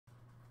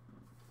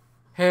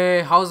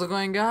Hey, how's it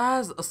going,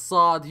 guys?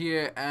 Assad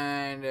here,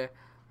 and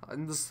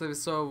in this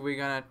episode, we're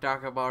gonna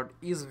talk about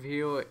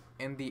ECMA2015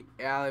 in the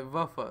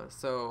ArrayBuffer.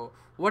 So,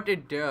 what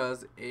it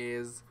does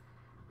is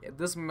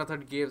this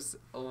method gives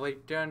a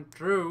return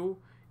true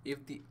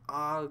if the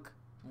arg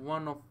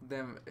one of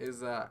them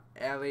is a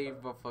array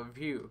buffer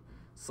view,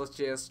 such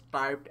as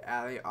typed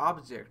array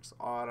objects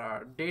or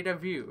a data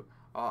view,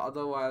 or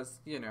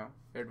otherwise,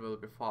 it will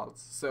be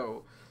false.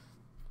 So,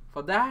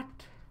 for that,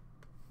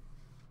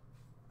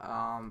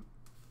 um,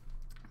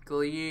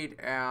 create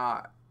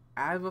a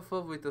array buffer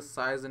with the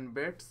size in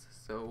bits.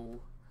 So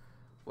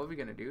what we're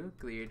gonna do,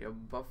 create a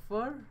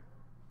buffer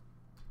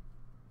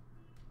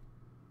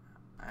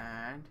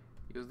and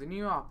use the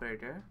new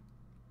operator,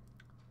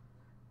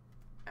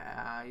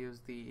 use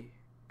the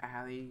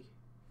array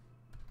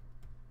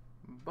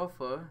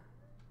buffer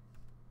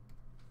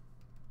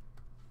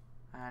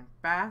and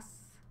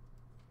pass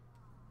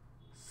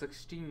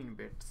 16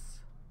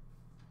 bits,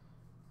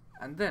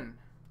 and then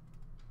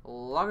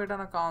log it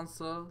on a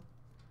console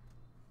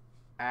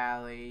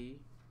array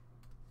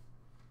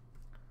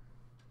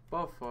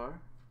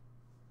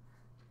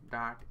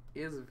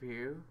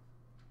buffer.isView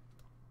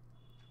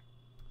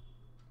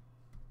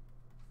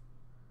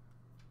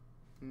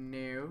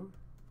new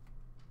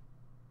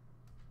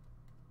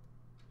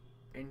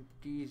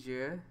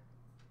integer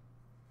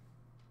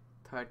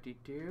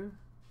 32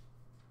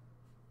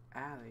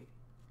 array.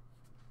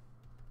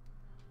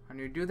 When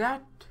you do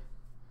that,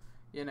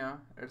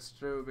 it's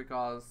true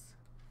because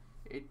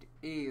it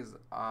is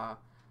a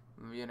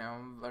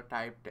a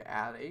typed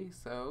array,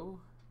 so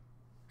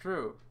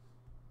true.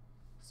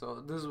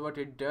 So this is what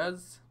it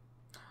does.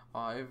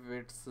 If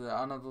it's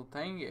another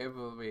thing, it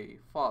will be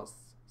false.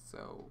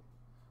 So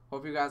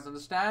hope you guys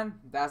understand.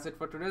 That's it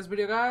for today's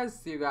video, guys.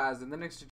 See you guys in the next